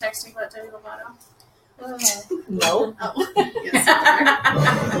texting about Demi Lovato? No. Oh, yes.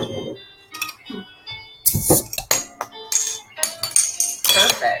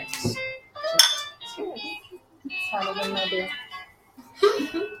 Perfect.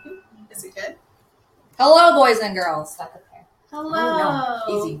 Is it good? Hello, boys and girls. Hello. Oh,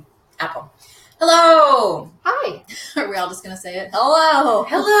 no. Easy. Apple. Hello. Hi. Are we all just going to say it? Hello.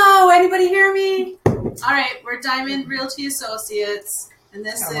 Hello. Anybody hear me? All right, we're Diamond Realty Associates, and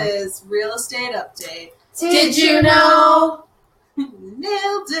this is Real Estate Update. Did you know?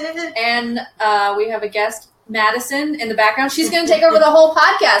 Nailed it. And we have a guest, Madison, in the background. She's going to take over the whole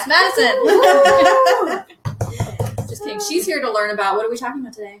podcast. Madison. Just kidding. She's here to learn about, what are we talking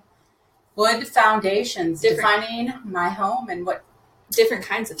about today? Wood foundations. Defining my home and what different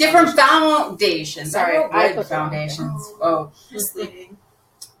kinds of foundations. Sorry, I put foundations. Oh, misleading.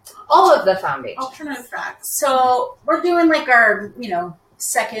 All of the foundations. Alternative facts. So we're doing like our,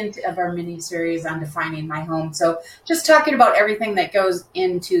 second of our mini series on defining my home. So just talking about everything that goes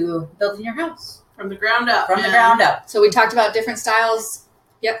into building your house From the ground up. from the ground up. So we talked about different styles,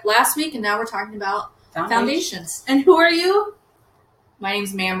 last week, and now we're talking about foundations. And who are you? My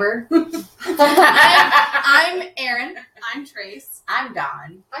name's Mamber. I'm Erin. I'm Trace. I'm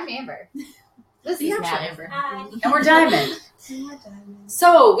Dawn. I'm Amber. This The is actual Matt. Amber. Hi. And we're Diamond.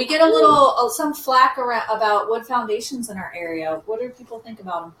 So we get a little some flack around about wood foundations in our area. What do people think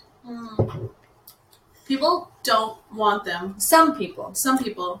about them? People don't want them. Some people. Some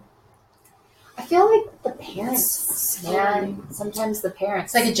people. I feel like the parents, man. Sometimes the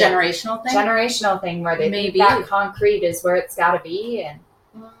parents. It's like a generational thing. Generational thing where they Maybe. think that concrete is where it's got to be, and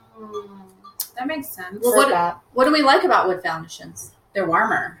That makes sense. Well, what do we like about wood foundations? They're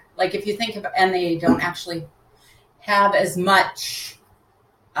warmer. Like if you think about, and they don't actually have as much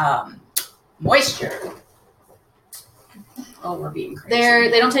moisture. Oh, we're being crazy.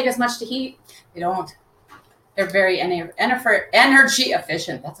 They don't take as much to heat. They don't. They're very energy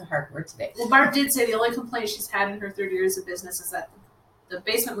efficient. That's a hard word today. Well, Barb did say the only complaint she's had in her 30 years of business is that the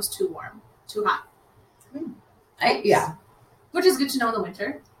basement was too warm, too hot. Yeah, Which is good to know in the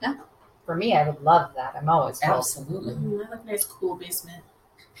winter. for me, I would love that. I'm always cold. absolutely. I like a nice cool basement.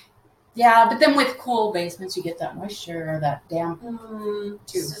 Yeah, but then with cool basements, you get that moisture or that damp too.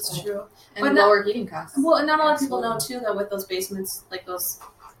 That's true. And But lower heating costs. Well, and not a lot of people know too that with those basements, like those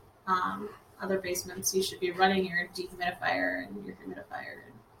other basements, you should be running your dehumidifier and your humidifier.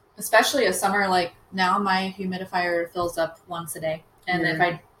 Especially a summer like now, my humidifier fills up once a day. And if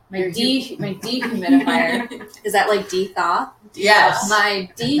my dehumidifier, is that like de-thaw? Yes. My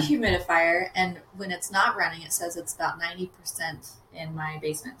dehumidifier, and when it's not running, it says it's about 90% in my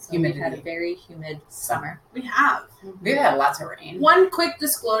basement. So we've had a very humid summer. We have. We've had lots of rain. One quick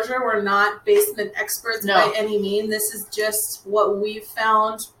disclosure, we're not basement experts by any means. This is just what we've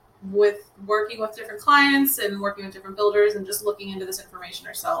found with working with different clients and working with different builders and just looking into this information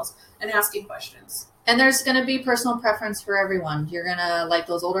ourselves and asking questions. And there's going to be personal preference for everyone. You're going to like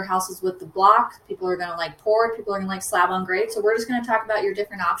those older houses with the block. People are going to like poured. People are going to like slab on grade. So we're just going to talk about your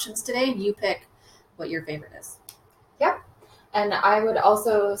different options today, and you pick what your favorite is. Yep. And I would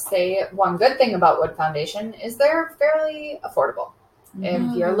also say one good thing about wood foundation is they're fairly affordable.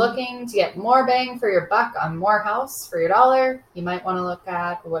 If you're looking to get more bang for your buck on more house for your dollar, you might want to look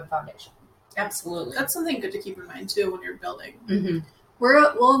at a wood foundation. Absolutely. That's something good to keep in mind too when you're building. Mm-hmm.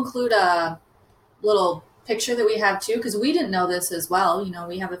 We'll include a little picture that we have too, because we didn't know this as well. You know,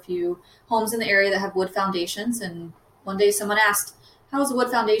 we have a few homes in the area that have wood foundations, and one day someone asked, how is a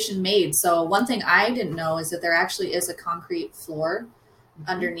wood foundation made? So one thing I didn't know is that there actually is a concrete floor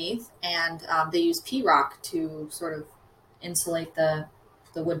underneath, and they use P-rock to sort of insulate the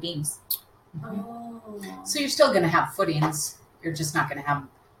wood beams. Oh. So you're still going to have footings. You're just not going to have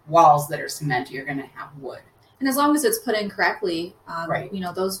walls that are cement. You're going to have wood. And as long as it's put in correctly, right. You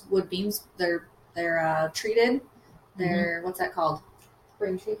know, those wood beams, they're treated. They're, what's that called?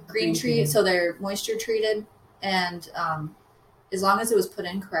 Green tree. So they're moisture treated. And as long as it was put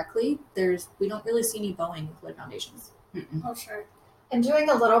in correctly, we don't really see any bowing with wood foundations. Mm-mm. Oh, sure. And doing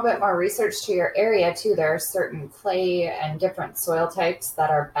a little bit more research to your area too, there are certain clay and different soil types that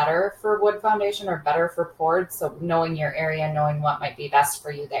are better for wood foundation or better for poured. So knowing your area, knowing what might be best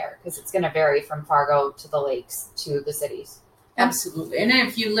for you there, because it's going to vary from Fargo to the lakes to the cities. Absolutely. And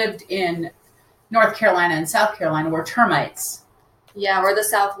if you lived in North Carolina and South Carolina where termites. Yeah, or the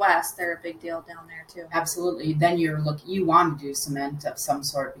Southwest, they're a big deal down there too. Absolutely. Then you want to do cement of some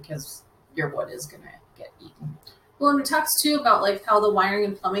sort because your wood is going to get eaten. Well, and it talks too about like how the wiring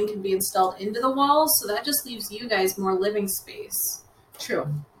and plumbing can be installed into the walls, so that just leaves you guys more living space.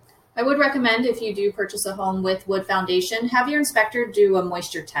 True. I would recommend if you do purchase a home with wood foundation, have your inspector do a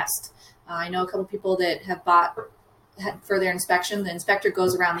moisture test. I know a couple people that have bought for their inspection. The inspector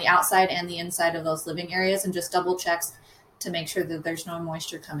goes around the outside and the inside of those living areas and just double checks to make sure that there's no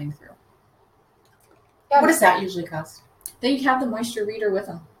moisture coming through. What does that usually cost? They have the moisture reader with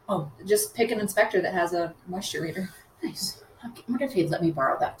them. Oh, just pick an inspector that has a moisture reader. Nice. I wonder if he'd let me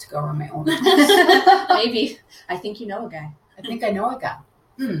borrow that to go on my own. Maybe. I think you know a guy. I think I know a guy.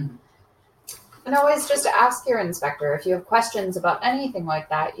 And always just ask your inspector. If you have questions about anything like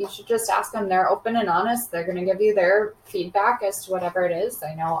that, you should just ask them. They're open and honest. They're going to give you their feedback as to whatever it is.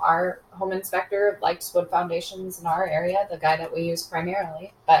 I know our home inspector likes wood foundations in our area, the guy that we use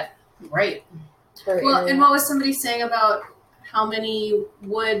primarily. But right. Well, and what was somebody saying about how many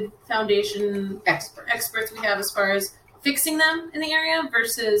wood foundation experts we have as far as fixing them in the area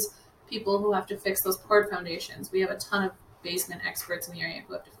versus people who have to fix those poured foundations? We have a ton of basement experts in the area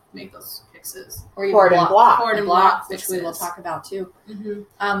who have to make those fixes. Or even poured and block, which we will talk about too.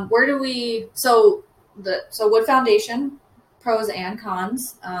 Mm-hmm. Where do we? So wood foundation, pros and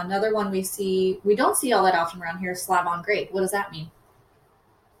cons. Another one we don't see all that often around here is slab on grade. What does that mean?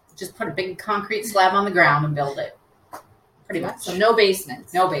 Just put a big concrete slab on the ground and build it. Pretty much. So no basement.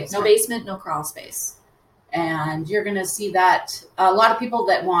 No basement. No basement, no crawl space. And you're going to see that a lot of people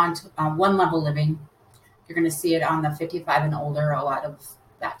that want one level living, you're going to see it on the 55 and older, a lot of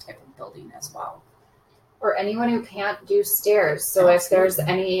that type of building as well. Or anyone who can't do stairs. So if there's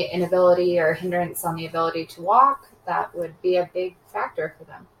any inability or hindrance on the ability to walk, that would be a big factor for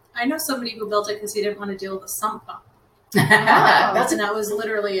them. I know somebody who built it because he didn't want to deal with a sump pump. That was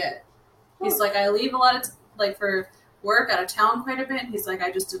literally it. He's like, I leave a lot of for work out of town quite a bit. He's like, I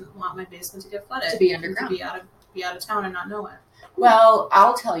just didn't want my basement to get flooded, to be underground, to be out of town and not know it. Well,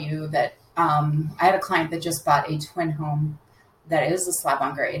 I'll tell you that I had a client that just bought a twin home that is a slab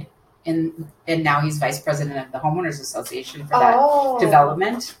on grade, and now he's vice president of the homeowners association for that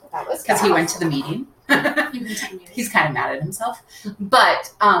development. That was because he went to the meeting. He's kind of mad at himself,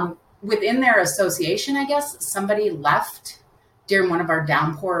 but within their association, I guess somebody left during one of our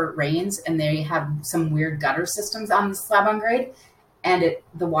downpour rains, and they have some weird gutter systems on the slab on grade, and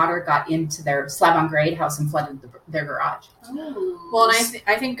the water got into their slab on grade house and flooded their garage. Oh. Well, and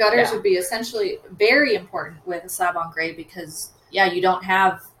I think gutters would be essentially very important with a slab on grade because you don't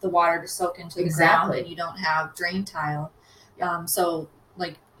have the water to soak into the ground, and you don't have drain tile. So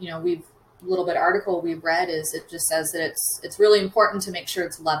we've little bit article we've read is it just says that it's really important to make sure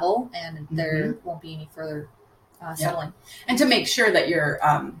it's level and there won't be any further settling. And to make sure that your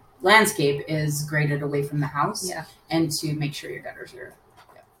landscape is graded away from the house and to make sure your gutters are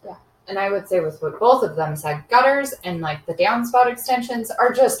And I would say with what both of them said, gutters and the downspout extensions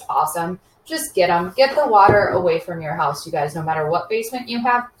are just awesome. Just get them. Get the water away from your house, you guys. No matter what basement you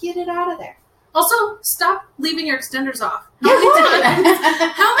have, get it out of there. Also, stop leaving your extenders off.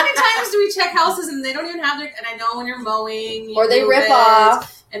 How many times do we check houses and they don't even have their... And I know when you're mowing... or they rip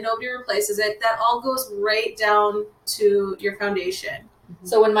off. And nobody replaces it. That all goes right down to your foundation.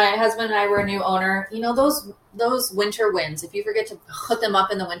 So when my husband and I were a new owner, those winter winds, if you forget to put them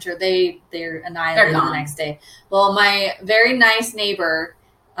up in the winter, they're annihilated the next day. Well, my very nice neighbor,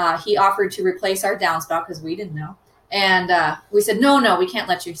 he offered to replace our downspout because we didn't know. And we said, no, we can't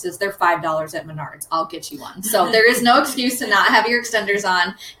let you. He says, they're $5 at Menards. I'll get you one. So there is no excuse to not have your extenders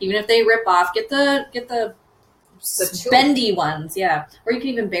on, even if they rip off. Get the bendy ones, or you can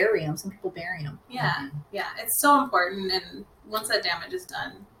even bury them. Some people bury them. Yeah, it's so important. And once that damage is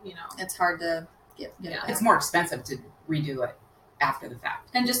done, it's hard to get it's more expensive to redo it after the fact.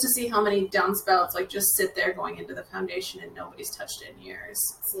 And just to see how many downspouts just sit there going into the foundation and nobody's touched it in years.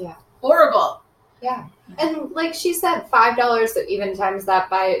 Yeah, horrible. Yeah. And like she said, $5, so even times that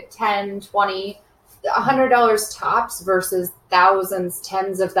by 10, 20, $100 tops versus thousands,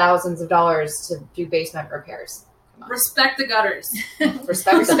 tens of thousands of dollars to do basement repairs. Respect the gutters.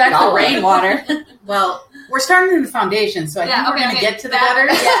 Respect the rainwater. Well, we're starting in the foundation, so I think we're going to get to the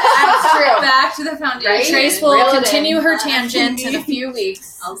gutters. Yeah, that's true. Back to the foundation. Right? Trace will continue her tangent in a few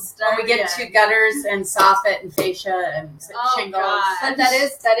weeks. I'll start when we get to gutters and soffit and fascia and shingles. But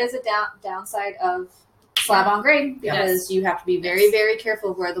that is a downside of slab on grade because you have to be very, very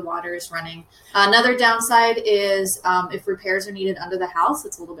careful where the water is running. Another downside is if repairs are needed under the house,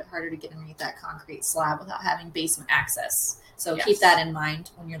 it's a little bit harder to get underneath that concrete slab without having basement access. So keep that in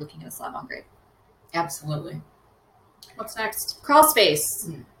mind when you're looking at a slab on grade. Absolutely. What's next? Crawl space.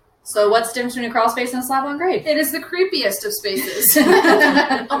 So what's the difference between a crawl space and a slab on grade? It is the creepiest of spaces.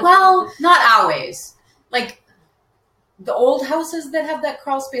 Well, not always. Like the old houses that have that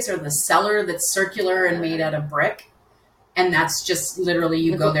crawl space or the cellar that's circular and made out of brick, And that's just literally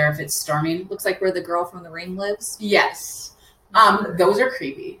you go there if it's storming. Looks like where the girl from The Ring lives. Yes. Those are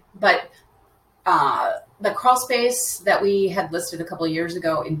creepy. But the crawl space that we had listed a couple of years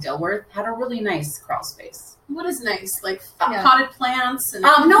ago in Dilworth had a really nice crawl space. What is nice? Like potted plants? And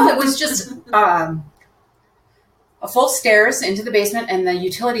no, it was just a full stairs into the basement, and the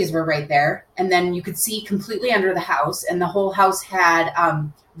utilities were right there. And then you could see completely under the house, and the whole house had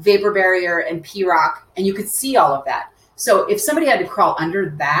vapor barrier and P-rock, and you could see all of that. So if somebody had to crawl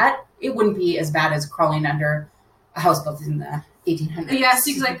under that, it wouldn't be as bad as crawling under a house built in the 1800s. Yeah,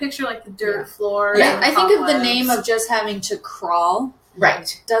 see, because I picture like the dirt floor. Yeah, I think of the name of just having to crawl.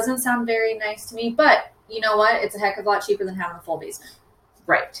 Right. Doesn't sound very nice to me, but you know what? It's a heck of a lot cheaper than having a full basement.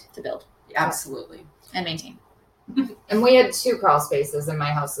 Right. To build. Absolutely. And maintain. And we had 2 crawl spaces in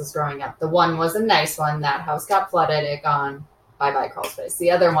my houses growing up. The one was a nice one. That house got flooded. It gone. Bye-bye crawl space. The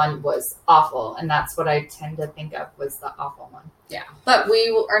other one was awful, and that's what I tend to think of was the awful one. Yeah. But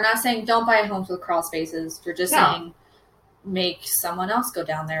we are not saying don't buy homes with crawl spaces. We're just saying make someone else go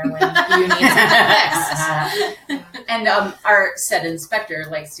down there when you need something fixed. And our said inspector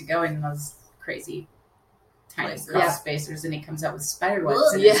likes to go in those crazy tiny crawl spacers, and he comes out with spider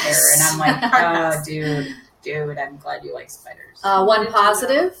webs in his hair, and I'm like, dude, I'm glad you like spiders. One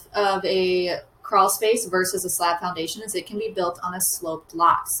positive of a crawl space versus a slab foundation is it can be built on a sloped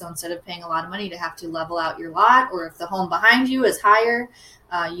lot. So instead of paying a lot of money to have to level out your lot, or if the home behind you is higher,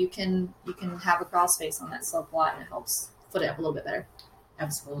 you can have a crawl space on that sloped lot, and it helps foot it up a little bit better.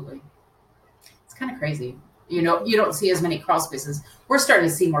 Absolutely. It's kind of crazy. You don't see as many crawl spaces. We're starting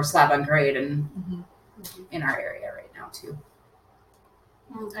to see more slab on grade and in our area right now too.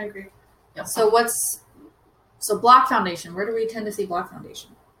 I agree. Yep. So block foundation, where do we tend to see block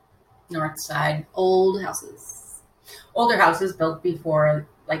foundation? North side. Old houses. Older houses built before,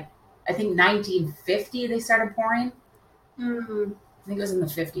 like, I think 1950 they started pouring. Mm-hmm. I think it was in the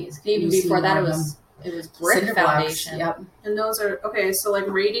 50s. Even before that, it was brick cinder foundation. Blocks. Yep. And those are, okay, so like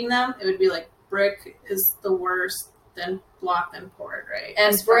rating them, it would be like brick is the worst, then block, then poured, right?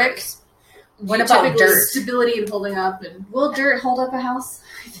 And brick. What about dirt? Stability and holding up. And will dirt hold up a house?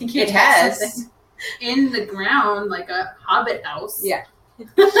 I think it has. In the ground, like a hobbit house. Yeah.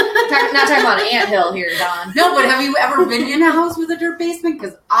 Not talking about an anthill here, Dawn. No, but have you ever been in a house with a dirt basement?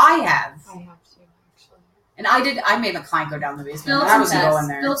 Because I have. I have to, actually. And I made my client go down the basement. I wasn't going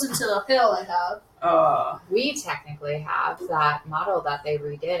there. Built into the hill, I have. We technically have that model that they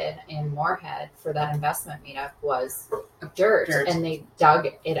redid in Moorhead for that investment meetup was dirt. And they dug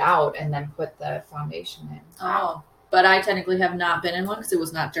it out and then put the foundation in. Oh. But I technically have not been in one because it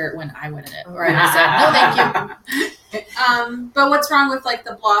was not dirt when I went in it. Or I said, no, thank you. But what's wrong with like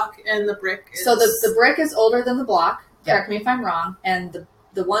the block and the brick? So the brick is older than the block. Yep. Correct me if I'm wrong. And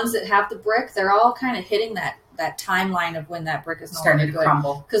the ones that have the brick, they're all kind of hitting that timeline of when that brick is starting to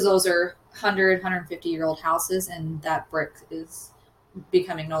crumble. Because those are 100, 150-year-old houses, and that brick is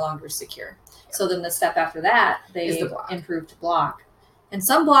becoming no longer secure. Yep. So then the step after that, they improved block. And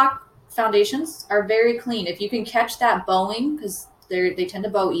some block foundations are very clean. If you can catch that bowing, because they tend to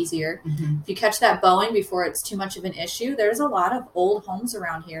bow easier. Mm-hmm. If you catch that bowing before it's too much of an issue, there's a lot of old homes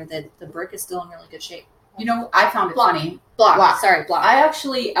around here that the brick is still in really good shape. I found it funny. Block. I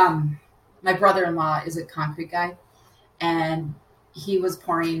actually, my brother-in-law is a concrete guy, and he was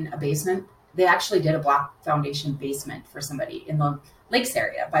pouring a basement. They actually did a block foundation basement for somebody in the Lakes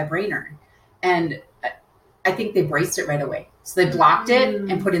area by Brainerd, and I think they braced it right away. So they blocked it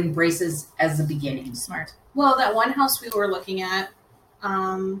and put in braces as the beginning. Smart. Well, that one house we were looking at,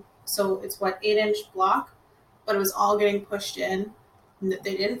 so it's 8-inch block, but it was all getting pushed in.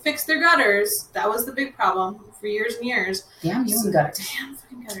 They didn't fix their gutters. That was the big problem for years and years. Damn gutters. Damn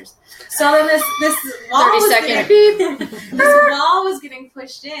fucking gutters. So then this wall 30-second beep. This wall was getting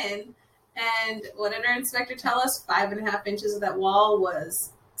pushed in, and what did our inspector tell us? 5.5 inches of that wall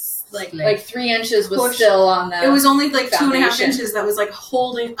was like 3 inches was pushed. Still on that. It was only like 2.5 inches that was like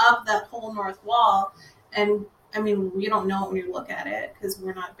holding up that whole north wall. And I mean, we don't know it when you look at it because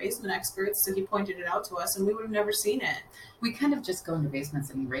we're not basement experts. So he pointed it out to us, and we would have never seen it. We kind of just go into basements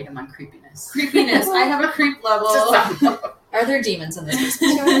and rate them on creepiness. I have a creep level. Are there demons in this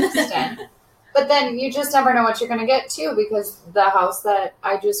basement? To an extent. But then you just never know what you're going to get too, because the house that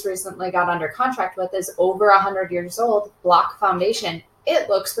I just recently got under contract with is over 100 years old, block foundation. It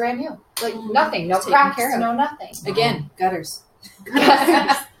looks brand new. Like nothing, no cracks, no nothing. Again, gutters.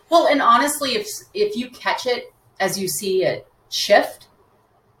 Well, and honestly, if you catch it as you see it shift,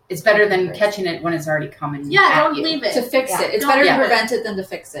 it's better than catching it when it's already coming. Yeah, don't leave it. To fix it. It's better to prevent it than to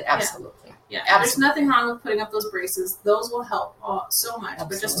fix it. Absolutely. Yeah. There's nothing wrong with putting up those braces. Those will help so much.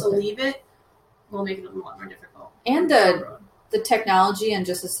 Absolutely. But just to leave it will make it a lot more difficult. And the technology and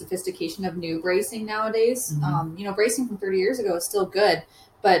just the sophistication of new bracing nowadays. Bracing from 30 years ago is still good,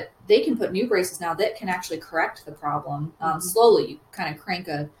 but they can put new braces now that can actually correct the problem slowly. You kind of crank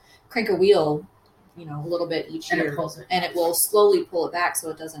a wheel, a little bit each year, and it will slowly pull it back so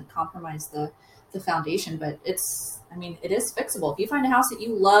it doesn't compromise the foundation. But it is fixable. If you find a house that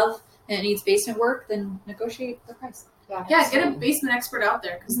you love and it needs basement work, then negotiate the price. Yeah, get a basement expert out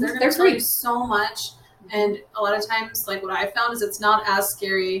there because they're going to tell you so much. And a lot of times, like what I found is it's not as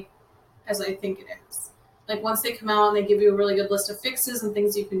scary as I think it is. Like once they come out and they give you a really good list of fixes and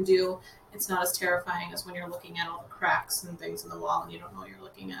things you can do, it's not as terrifying as when you're looking at all the cracks and things in the wall and you don't know what you're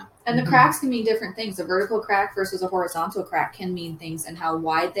looking at. And the cracks can mean different things. A vertical crack versus a horizontal crack can mean things and how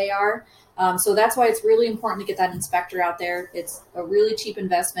wide they are. So that's why it's really important to get that inspector out there. It's a really cheap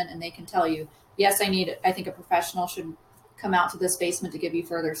investment, and they can tell you, yes, I think a professional should come out to this basement to give you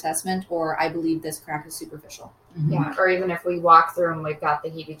further assessment, or I believe this crack is superficial. Yeah, or even if we walk through and we've got the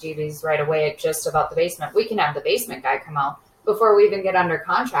heebie-jeebies right away just about the basement, we can have the basement guy come out before we even get under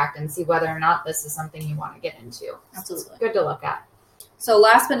contract and see whether or not this is something you want to get into. Absolutely. It's good to look at. So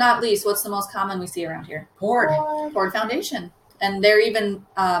last but not least, what's the most common we see around here? Poured foundation. And they're even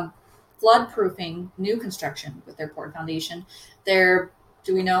flood-proofing new construction with their poured foundation. They're,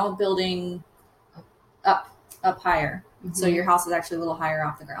 building up higher. So your house is actually a little higher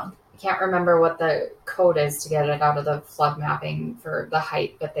off the ground. I can't remember what the code is to get it out of the flood mapping for the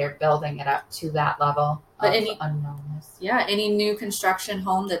height, but they're building it up to that level of unknownness. Yeah, any new construction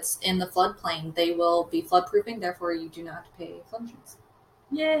home that's in the floodplain, they will be flood-proofing. Therefore, you do not have to pay flood insurance.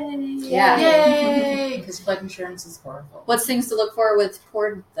 Yay! Yeah. Yay! Because flood insurance is horrible. What's things to look for with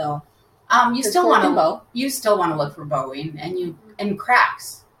poured though? You still want to look for bowing and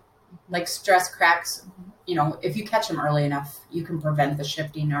cracks, like stress cracks. If you catch them early enough, you can prevent the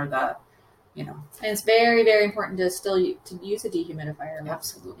shifting or the. And it's very, very important to use a dehumidifier.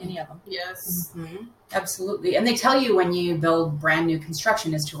 Absolutely. Any of them. Yes. Mm-hmm. Absolutely. And they tell you when you build brand new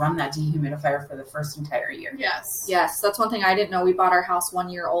construction is to run that dehumidifier for the first entire year. Yes. Yes. That's one thing I didn't know. We bought our house 1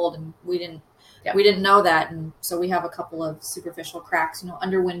 year old and we didn't know that. And so we have a couple of superficial cracks,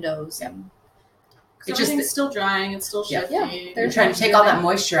 under windows. Yep. Everything's still drying. It's still shifting. Yeah. They're trying to take all that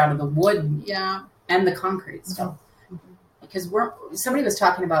moisture out of the wood. Yeah. And the concrete stuff. Because somebody was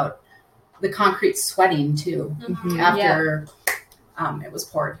talking about the concrete sweating too after it was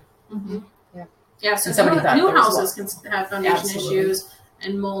poured. Yeah, so new houses can have foundation issues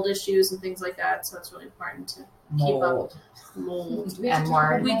and mold issues and things like that. So it's really important to keep up. Mold. And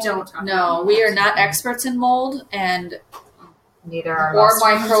more. We don't talk No, we are not experts in mold and neither are or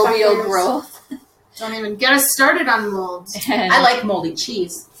microbial growth. Don't even get us started on mold. I like moldy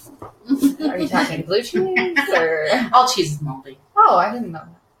cheese. Are you talking blue cheese or all cheese is moldy? Oh, I didn't know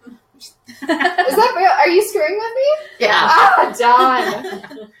that. Is that real? Are you screwing with me? Yeah. Oh,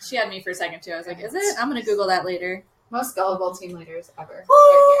 Dawn. She had me for a second too. I was like, "Is it?" I'm gonna Google that later. Most gullible team leaders ever.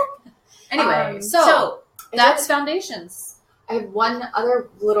 Right here. Anyway, so that's foundations. I have one other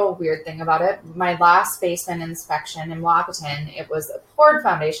little weird thing about it. My last basement inspection in Wahpeton, it was a poured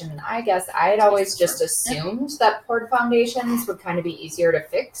foundation, and I guess I had always just assumed that poured foundations would kind of be easier to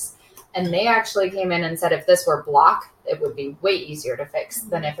fix. And they actually came in and said if this were block, it would be way easier to fix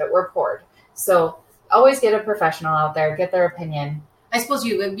than if it were poured. So always get a professional out there, get their opinion. I suppose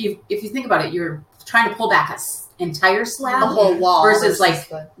if you think about it, you're trying to pull back an entire slab, the whole wall, versus like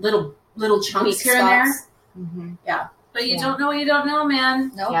little chunks here and there. Mm-hmm. Yeah. But you don't know what you don't know,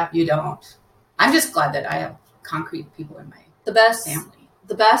 man. No, Yep. You don't. I'm just glad that I have concrete people in my family.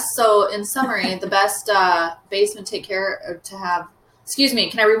 The best. So in summary, the best basement take care to have. Excuse me.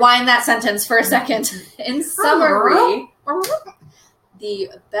 Can I rewind that sentence for a second? In summary, the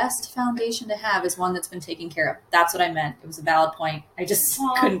best foundation to have is one that's been taken care of. That's what I meant. It was a valid point. I just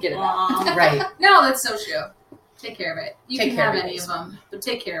couldn't get it out. Right. No, that's so true. Take care of it. You Take can care have of any it. of them, but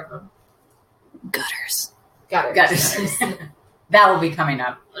take care of them. Gutters. Got it. That will be coming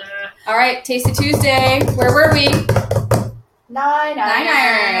up. All right, Tasty Tuesday. Where were we? 9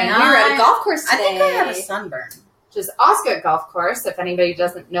 iron. We were at a golf course today. I think I have a sunburn. Just Osgood Golf Course, if anybody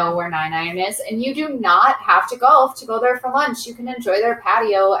doesn't know where 9 Iron is. And you do not have to golf to go there for lunch. You can enjoy their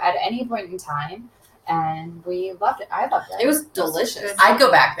patio at any point in time. And we loved it. I loved it. It was delicious. I'd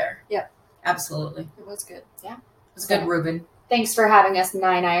go back there. Yep. Absolutely. It was good. It was good, Ruben. Thanks for having us,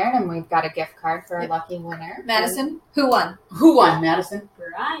 9 Iron. And we've got a gift card for a lucky winner. Madison, who won? Who won, Madison?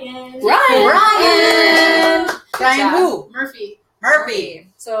 Brian. Brian who? Murphy.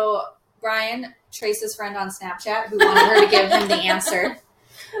 So Brian, Trace's friend on Snapchat, who wanted her to give him the answer.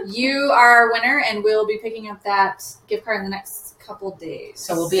 You are our winner, and we'll be picking up that gift card in the next couple days.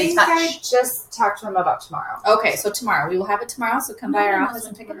 So we'll be in I touch. just talked to him about tomorrow. Okay, so tomorrow. We will have it tomorrow, so come by our office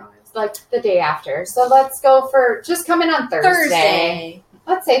and pick it up. Like the day after. So let's go for just come in on Thursday.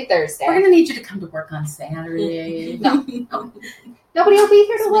 Let's say Thursday. We're gonna need you to come to work on Saturday. No. Nobody will be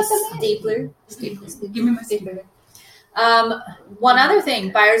here to let them in. Stapler. Give me my stapler. One other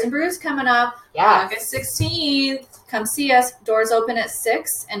thing, Buyers and Brews coming up. Yeah. August 16th. Come see us. Doors open at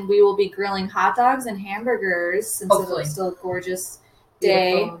 6, and we will be grilling hot dogs and hamburgers since Hopefully. it's still a gorgeous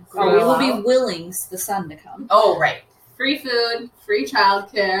day. Beautiful. Or we will be willing the sun to come. Oh, right. Free food, free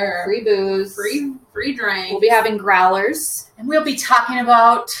childcare, Free booze. free drink. We'll be having growlers. And we'll be talking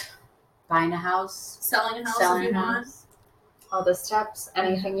about buying a house, selling a house selling if you a want. house. All the steps,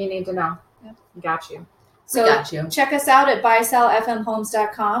 anything you need to know. Yep. Got you. So We got you. check us out at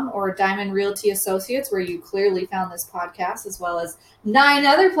buysellfmhomes.com or Diamond Realty Associates, where you clearly found this podcast, as well as 9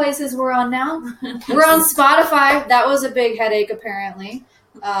 other places we're on now. We're on Spotify. That was a big headache, apparently.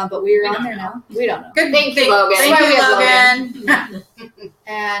 But we're on there now. We don't know. Good. Thank you, Logan. Thank That's you, why we have Logan.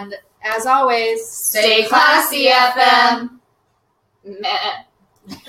 And as always, Stay classy, FM. Meh.